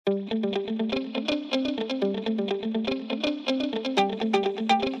Hey,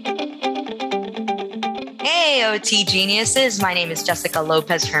 OT Geniuses. My name is Jessica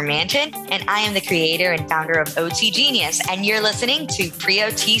Lopez Hermanton, and I am the creator and founder of OT Genius, and you're listening to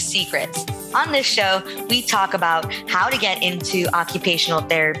Pre-OT Secrets. On this show, we talk about how to get into occupational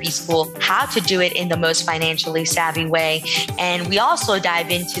therapy school, how to do it in the most financially savvy way, and we also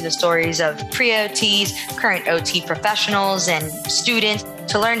dive into the stories of pre-OTs, current OT professionals, and students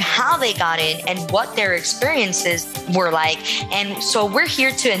to learn how they got in and what their experiences were like. And so we're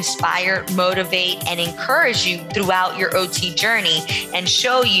here to inspire, motivate, and encourage you throughout your OT journey and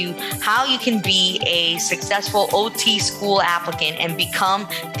show you how you can be a successful OT school applicant and become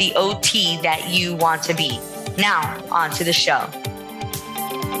the OT that you want to be. Now, on to the show.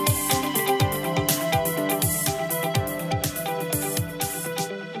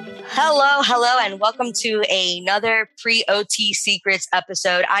 Hello, and welcome to another Pre-OT Secrets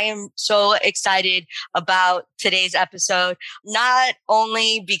episode. I am so excited about today's episode, not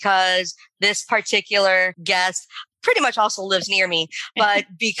only because this particular guest pretty much also lives near me, but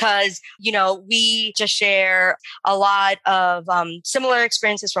because, we just share a lot of similar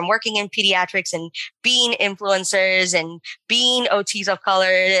experiences from working in pediatrics and being influencers and being OTs of color,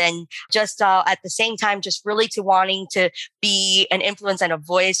 and just at the same time, just really to wanting to be an influence and a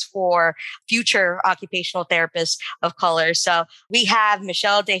voice for future occupational therapists of color. So we have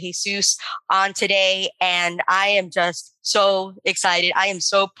Michelle DeJesus on today, and I am just so excited. I am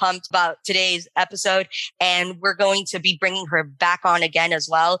so pumped about today's episode, and we're going to be bringing her back on again as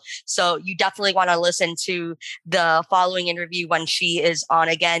well. So you definitely want to listen to the following interview when she is on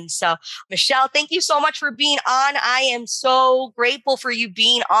again. So Michelle, thank you so much for being on. I am so grateful for you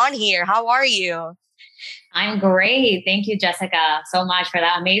being on here. How are you? I'm great. Thank you, Jessica, so much for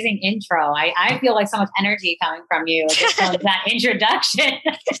that amazing intro. I feel like so much energy coming from you just from that introduction.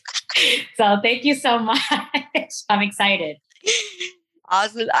 So thank you so much. I'm excited.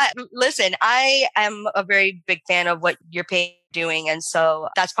 Awesome. Listen, I am a very big fan of what you're doing. And so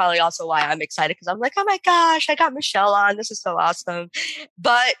that's probably also why I'm excited, because I'm like, oh my gosh, I got Michelle on. This is so awesome.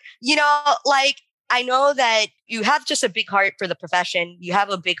 But, I know that you have just a big heart for the profession. You have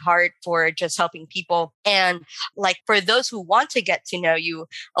a big heart for just helping people. And for those who want to get to know you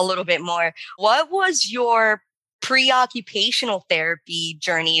a little bit more, what was your pre-occupational therapy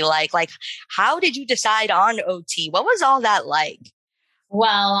journey like? How did you decide on OT? What was all that like?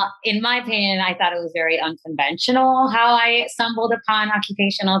 Well, in my opinion, I thought it was very unconventional how I stumbled upon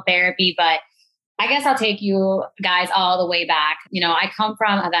occupational therapy, but I guess I'll take you guys all the way back. I come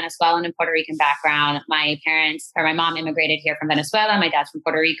from a Venezuelan and Puerto Rican background. My mom immigrated here from Venezuela. My dad's from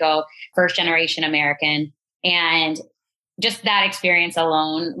Puerto Rico, first generation American. And just that experience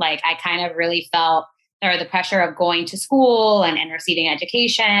alone, I kind of really felt the pressure of going to school and receiving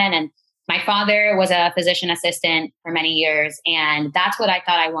education. And my father was a physician assistant for many years. And that's what I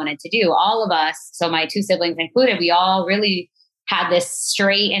thought I wanted to do. All of us, so my two siblings included, we all really had this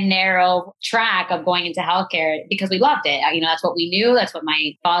straight and narrow track of going into healthcare because we loved it. That's what we knew. That's what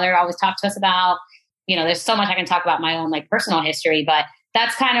my father always talked to us about. There's so much I can talk about my own personal history, but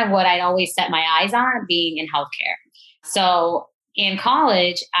that's kind of what I'd always set my eyes on, being in healthcare. So in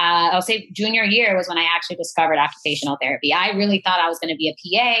college, I'll say junior year was when I actually discovered occupational therapy. I really thought I was going to be a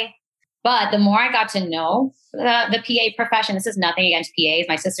PA, but the more I got to know the PA profession, this is nothing against PAs.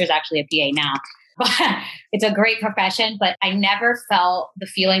 My sister's actually a PA now. It's a great profession, but I never felt the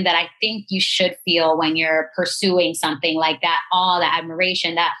feeling that I think you should feel when you're pursuing something like that, all that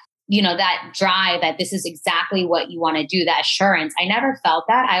admiration, that, that drive, that this is exactly what you want to do, that assurance. I never felt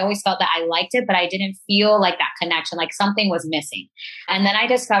that. I always felt that I liked it, but I didn't feel like that connection, like something was missing. And then I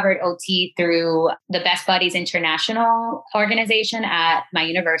discovered OT through the Best Buddies International organization at my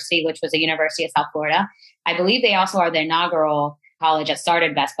university, which was the University of South Florida. I believe they also are the inaugural college that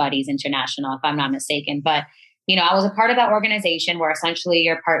started Best Buddies International, if I'm not mistaken. But, I was a part of that organization where essentially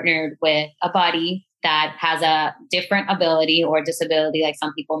you're partnered with a buddy that has a different ability or disability, like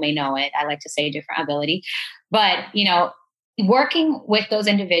some people may know it. I like to say different ability. But, working with those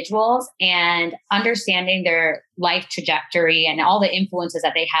individuals and understanding their life trajectory and all the influences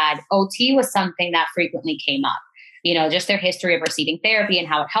that they had, OT was something that frequently came up, just their history of receiving therapy and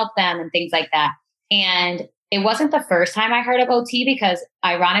how it helped them and things like that. And it wasn't the first time I heard of OT because,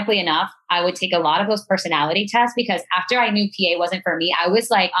 ironically enough, I would take a lot of those personality tests because after I knew PA wasn't for me, I was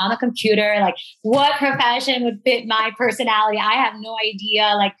on the computer, what profession would fit my personality? I have no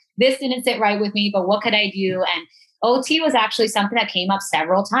idea. This didn't sit right with me, but what could I do? And OT was actually something that came up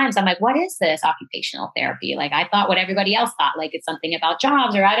several times. I'm like, what is this occupational therapy? I thought what everybody else thought, it's something about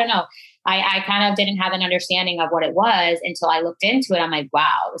jobs or I don't know. I kind of didn't have an understanding of what it was until I looked into it. I'm like,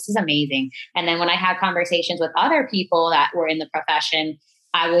 wow, this is amazing. And then when I had conversations with other people that were in the profession,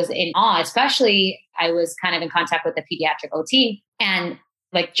 I was in awe, especially I was kind of in contact with the pediatric OT, and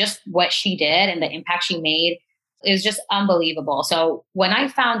like just what she did and the impact she made is just unbelievable. So when I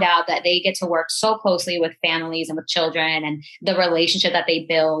found out that they get to work so closely with families and with children and the relationship that they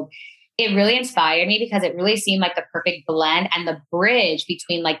build, it really inspired me because it really seemed like the perfect blend and the bridge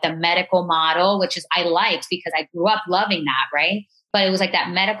between like the medical model, which is I liked because I grew up loving that, right? But it was like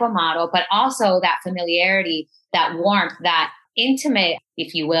that medical model, but also that familiarity, that warmth, that intimate,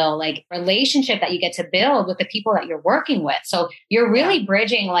 if you will, like relationship that you get to build with the people that you're working with. So you're really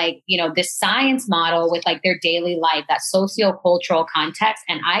bridging like, you know, this science model with like their daily life, that socio-cultural context.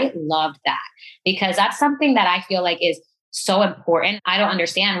 And I loved that because that's something that I feel like is so important. I don't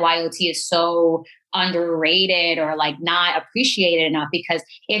understand why OT is so underrated or like not appreciated enough, because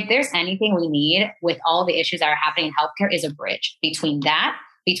if there's anything we need with all the issues that are happening in healthcare is a bridge between that,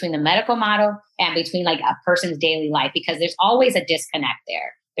 between the medical model and between like a person's daily life, because there's always a disconnect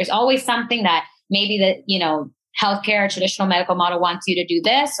there. There's always something that maybe the, you know, healthcare, traditional medical model wants you to do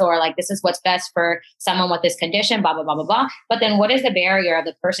this, or like, this is what's best for someone with this condition, blah, blah, blah, blah, blah. But then what is the barrier of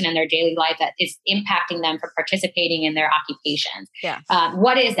the person in their daily life that is impacting them from participating in their occupations?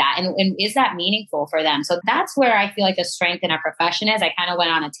 What is that? And is that meaningful for them? So that's where I feel like the strength in our profession is. I kind of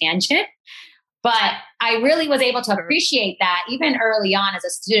went on a tangent. But I really was able to appreciate that even early on as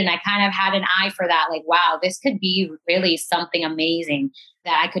a student. I kind of had an eye for that. Like, wow, this could be really something amazing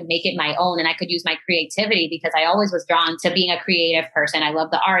that I could make it my own. And I could use my creativity because I always was drawn to being a creative person. I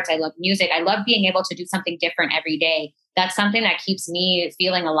love the arts. I love music. I love being able to do something different every day. That's something that keeps me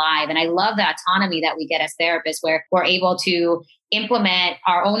feeling alive. And I love the autonomy that we get as therapists, where we're able to implement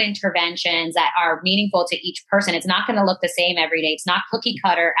our own interventions that are meaningful to each person. It's not going to look the same every day. It's not cookie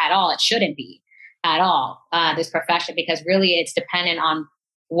cutter at all. It shouldn't be at all, this profession, because really it's dependent on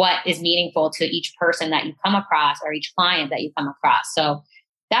what is meaningful to each person that you come across or each client that you come across. So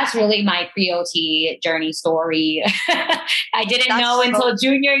that's really my pre-OT journey story. I didn't know until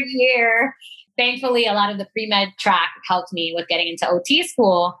junior year. Thankfully, a lot of the pre-med track helped me with getting into OT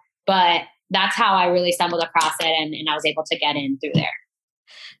school, but that's how I really stumbled across it, and I was able to get in through there.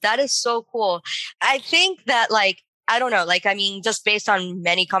 That is so cool. I think that like, I don't know, like, I mean, just based on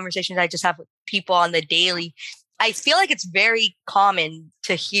many conversations I just have with people on the daily, I feel like it's very common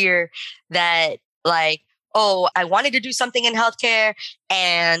to hear that like, oh, I wanted to do something in healthcare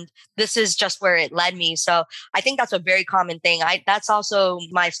and this is just where it led me. So I think that's a very common thing. That's also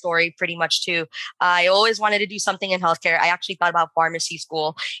my story pretty much too. I always wanted to do something in healthcare. I actually thought about pharmacy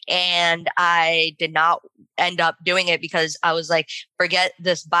school and I did not end up doing it because I was like, forget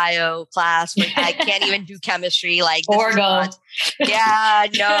this bio class. I can't even do chemistry. Like, Orgo. Yeah,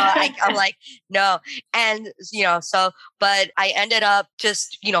 no, I'm like, no. And, you know, so, but I ended up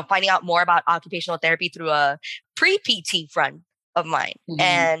just, you know, finding out more about occupational therapy through a pre-PT friend of mine. Mm-hmm.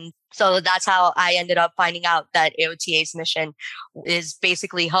 And so that's how I ended up finding out that AOTA's mission is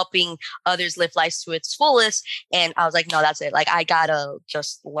basically helping others live life to its fullest. And I was like, no, that's it. Like, I gotta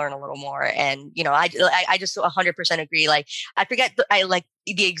just learn a little more. And, you know, I just 100% agree. Like, I forget, I like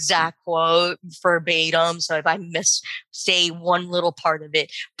the exact quote verbatim. So if I say one little part of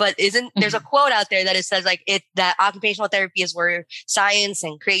it, but there's a quote out there that it says like that occupational therapy is where science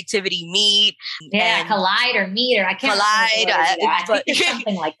and creativity meet. Yeah. Collide or meet, or I can't collide. I think it's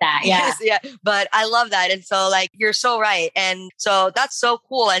something like that. Yeah. Yes, yeah. But I love that. And so like, you're so right. And so that's so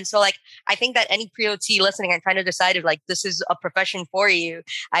cool. And so like, I think that any pre-OT listening and trying to decide if like, this is a profession for you,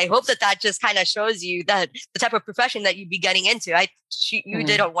 I hope that just kind of shows you that the type of profession that you'd be getting into. You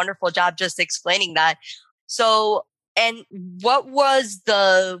did a wonderful job just explaining that. So, and what was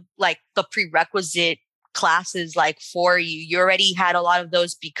the prerequisite classes like for you? You already had a lot of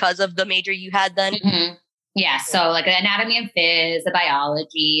those because of the major you had then? Mm-hmm. Yeah. So like the anatomy and phys, the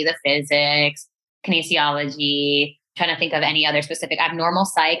biology, the physics, kinesiology, trying to think of any other specific. Abnormal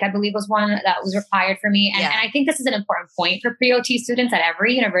psych, I believe, was one that was required for me. And I think this is an important point for pre-OT students, that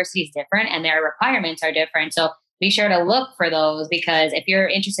every university is different and their requirements are different. So be sure to look for those, because if you're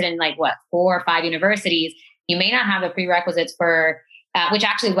interested in 4 or 5 universities, you may not have the prerequisites for, which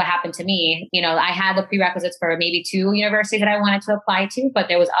actually is what happened to me. You know, I had the prerequisites for maybe 2 universities that I wanted to apply to, but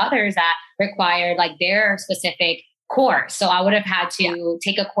there was others that required like their specific course. So I would have had to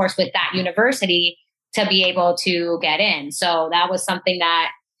take a course with that university to be able to get in. So that was something that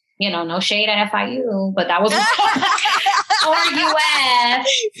no shade at FIU, but that was or US,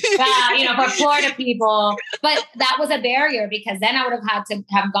 for Florida people. But that was a barrier because then I would have had to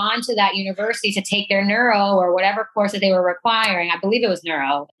have gone to that university to take their neuro or whatever course that they were requiring. I believe it was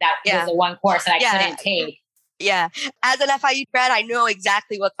neuro. That was the one course that I couldn't take. Yeah. As an FIU grad, I know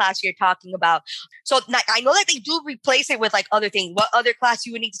exactly what class you're talking about. So I know that they do replace it with like other things. What other class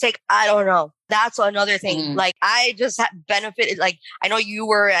you would need to take? I don't know. That's another thing. Mm-hmm. Like I just benefited. Like I know you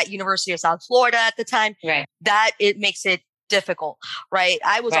were at University of South Florida at the time. Right. That it makes it difficult, right?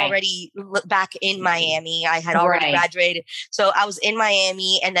 I was already back in Miami. I had already graduated. So I was in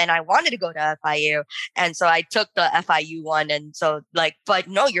Miami and then I wanted to go to FIU. And so I took the FIU one. And so but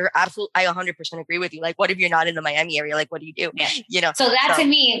no, you're absolutely, I 100% agree with you. Like, what if you're not in the Miami area? Like, what do you do? Yeah. So that to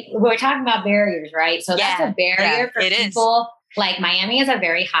me, we're talking about barriers, right? So that's a barrier for people. Like Miami is a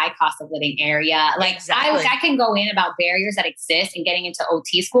very high cost of living area. Like I can go in about barriers that exist in getting into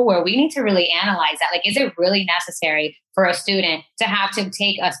OT school where we need to really analyze that. Like, is it really necessary for a student to have to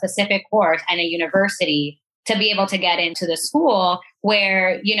take a specific course at a university to be able to get into the school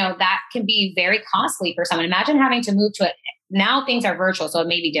where, that can be very costly for someone? Imagine having to move to it. Now things are virtual, so it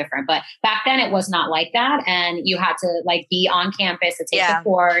may be different. But back then it was not like that. And you had to be on campus to take the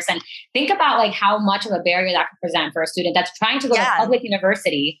course. And think about how much of a barrier that could present for a student that's trying to go to a public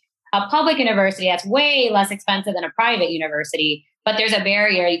university that's way less expensive than a private university. But there's a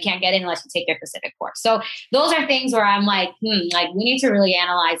barrier. You can't get in unless you take their specific course. So those are things where I'm we need to really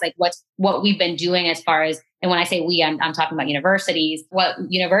analyze what we've been doing as far as, and when I say we, I'm talking about universities, what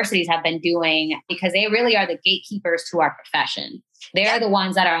universities have been doing, because they really are the gatekeepers to our profession. They are the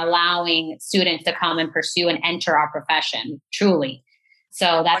ones that are allowing students to come and pursue and enter our profession, truly.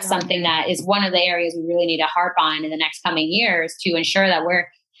 So that's 100%. Something that is one of the areas we really need to harp on in the next coming years to ensure that we're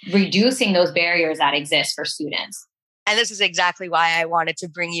reducing those barriers that exist for students. And this is exactly why I wanted to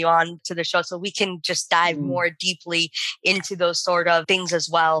bring you on to the show so we can just dive more deeply into those sort of things as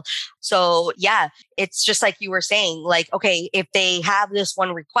well. So yeah, it's just like you were saying, okay, if they have this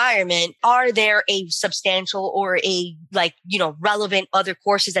one requirement, are there a substantial or a relevant other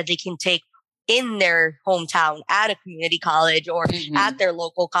courses that they can take in their hometown at a community college or at their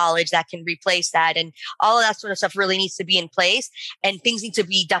local college that can replace that? And all of that sort of stuff really needs to be in place, and things need to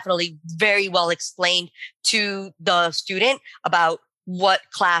be definitely very well explained to the student about what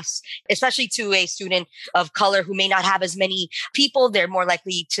class, especially to a student of color who may not have as many people. They're more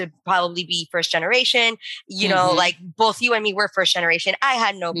likely to probably be first generation, both you and me were first generation. I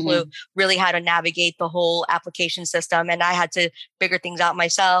had no clue really how to navigate the whole application system, and I had to figure things out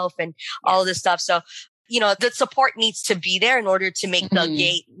myself and all of this stuff. So the support needs to be there in order to make the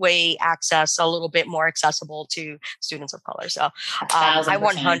gateway access a little bit more accessible to students of color. So I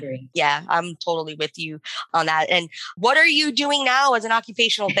 100, I'm totally with you on that. And what are you doing now as an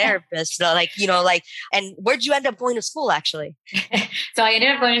occupational therapist? So and where'd you end up going to school actually? So I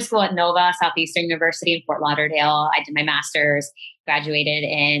ended up going to school at Nova, Southeastern University in Fort Lauderdale. I did my master's, graduated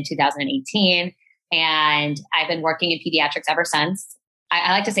in 2018, and I've been working in pediatrics ever since.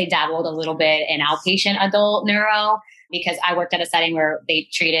 I like to say dabbled a little bit in outpatient adult neuro because I worked at a setting where they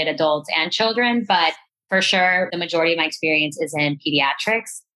treated adults and children, but for sure, the majority of my experience is in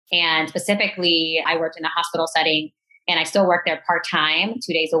pediatrics. And specifically, I worked in a hospital setting and I still work there part-time,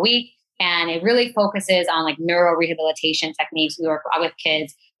 2 days a week. And it really focuses on neuro rehabilitation techniques. We work with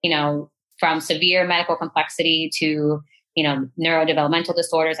kids, from severe medical complexity to, neurodevelopmental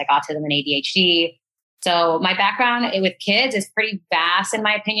disorders like autism and ADHD. So my background with kids is pretty vast, in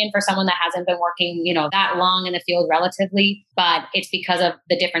my opinion, for someone that hasn't been working, that long in the field relatively. But it's because of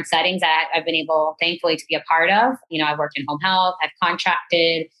the different settings that I've been able, thankfully, to be a part of. I've worked in home health. I've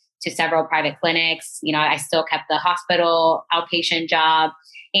contracted to several private clinics. I still kept the hospital outpatient job.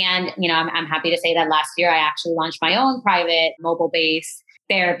 And, I'm happy to say that last year I actually launched my own private mobile-based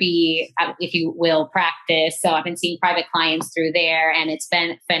therapy, if you will, practice. So I've been seeing private clients through there, and it's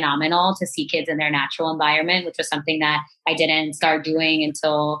been phenomenal to see kids in their natural environment, which was something that I didn't start doing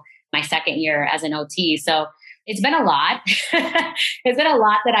until my second year as an OT. So it's been a lot. It's been a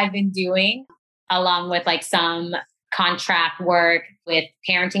lot that I've been doing, along with some contract work with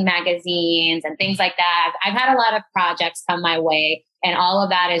parenting magazines and things like that. I've had a lot of projects come my way, and all of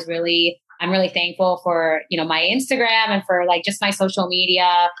that is I'm really thankful for, my Instagram and for just my social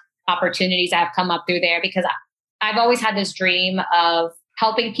media opportunities that have come up through there, because I've always had this dream of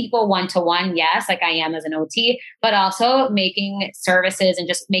helping people one-to-one. Yes, like I am as an OT, but also making services and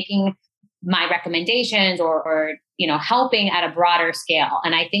just making my recommendations or helping at a broader scale.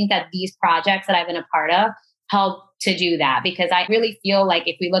 And I think that these projects that I've been a part of help to do that, because I really feel like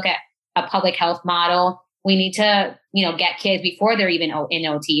if we look at a public health model, we need to, get kids before they're even in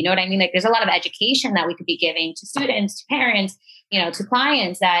OT. You know what I mean? Like there's a lot of education that we could be giving to students, to parents, to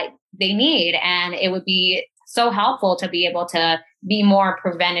clients that they need. And it would be so helpful to be able to be more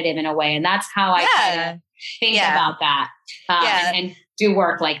preventative in a way. And that's how I kind of think about that and do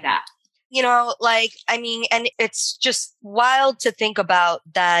work like that. And it's just wild to think about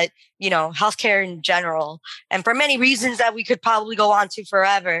that, healthcare in general, and for many reasons that we could probably go on to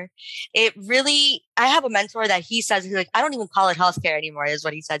forever. I have a mentor that he's like, I don't even call it healthcare anymore, is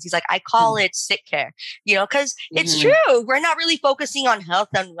what he says. He's like, I call it sick care, because it's true. We're not really focusing on health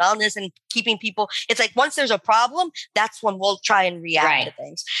and wellness and keeping people. It's like, once there's a problem, that's when we'll try and react to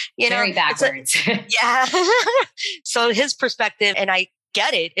things, Very backwards. Yeah. So his perspective, and I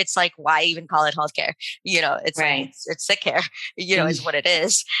get it. It's like, why even call it healthcare? It's like, it's sick care, is what it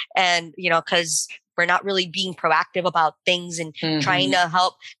is. And, because we're not really being proactive about things and trying to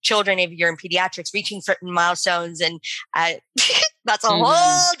help children, if you're in pediatrics, reaching certain milestones. And that's a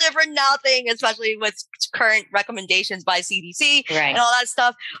whole different now thing, especially with current recommendations by CDC and all that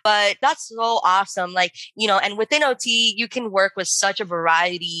stuff. But that's so awesome. Like, and within OT, you can work with such a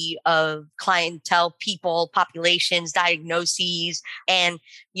variety of clientele, people, populations, diagnoses. And,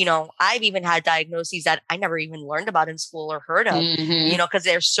 I've even had diagnoses that I never even learned about in school or heard of, because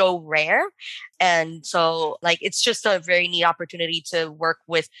they're so rare. And so it's just a very neat opportunity to work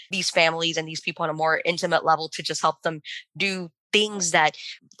with these families and these people on a more intimate level to just help them do things that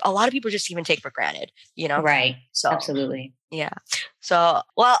a lot of people just even take for granted, Right. So absolutely. Yeah. So,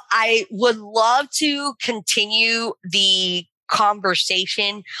 well, I would love to continue the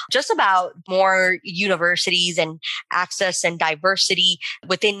conversation just about more universities and access and diversity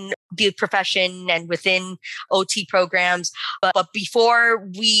within the profession and within OT programs. But before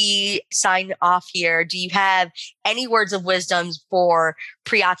we sign off here, do you have any words of wisdom for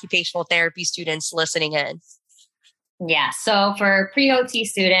pre-occupational therapy students listening in? Yeah. So for pre-OT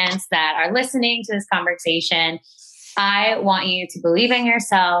students that are listening to this conversation, I want you to believe in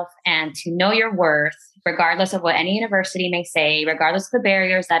yourself and to know your worth, regardless of what any university may say, regardless of the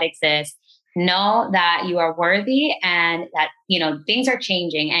barriers that exist. Know that you are worthy and that, things are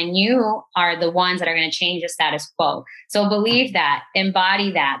changing and you are the ones that are going to change the status quo. So believe that,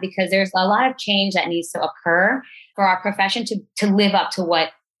 embody that, because there's a lot of change that needs to occur for our profession to live up to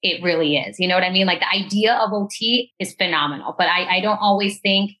what it really is. You know what I mean? Like the idea of OT is phenomenal, but I don't always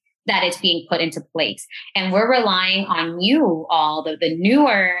think that it's being put into place. And we're relying on you all, the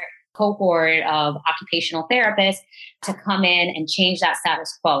newer cohort of occupational therapists to come in and change that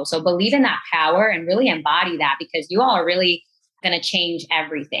status quo. So believe in that power and really embody that, because you all are really going to change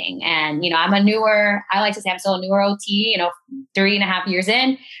everything. And, I like to say I'm still a newer OT, 3.5 years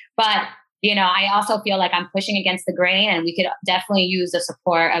in, but I also feel like I'm pushing against the grain, and we could definitely use the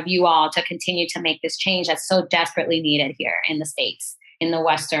support of you all to continue to make this change that's so desperately needed here in the States, in the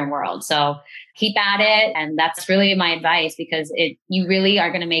Western world. So keep at it. And that's really my advice, because you really are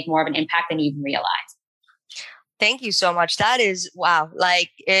going to make more of an impact than you even realize. Thank you so much. That is, wow.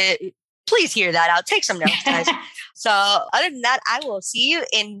 Please hear that out. Take some notes, guys. So other than that, I will see you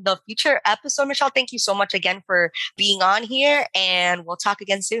in the future episode. Michelle, thank you so much again for being on here, and we'll talk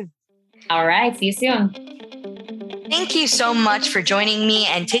again soon. All right. See you soon. Thank you so much for joining me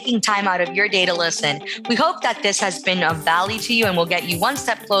and taking time out of your day to listen. We hope that this has been of value to you and will get you one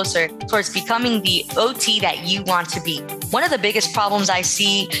step closer towards becoming the OT that you want to be. One of the biggest problems I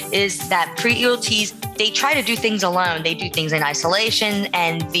see is that pre-OTs, they try to do things alone. They do things in isolation,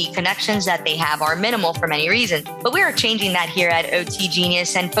 and the connections that they have are minimal for many reasons. But we are changing that here at OT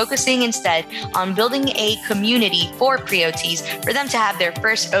Genius and focusing instead on building a community for pre-OTs for them to have their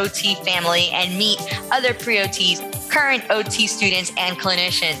first OT family and meet other pre-OTs, current OT students, and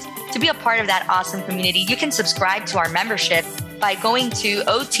clinicians. To be a part of that awesome community, you can subscribe to our membership by going to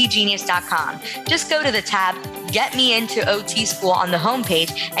otgenius.com. Just go to the tab, Get Me Into OT School on the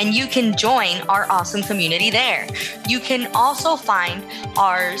homepage, and you can join our awesome community there. You can also find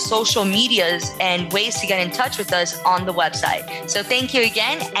our social medias and ways to get in touch with us on the website. So thank you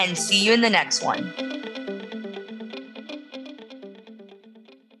again, and see you in the next one.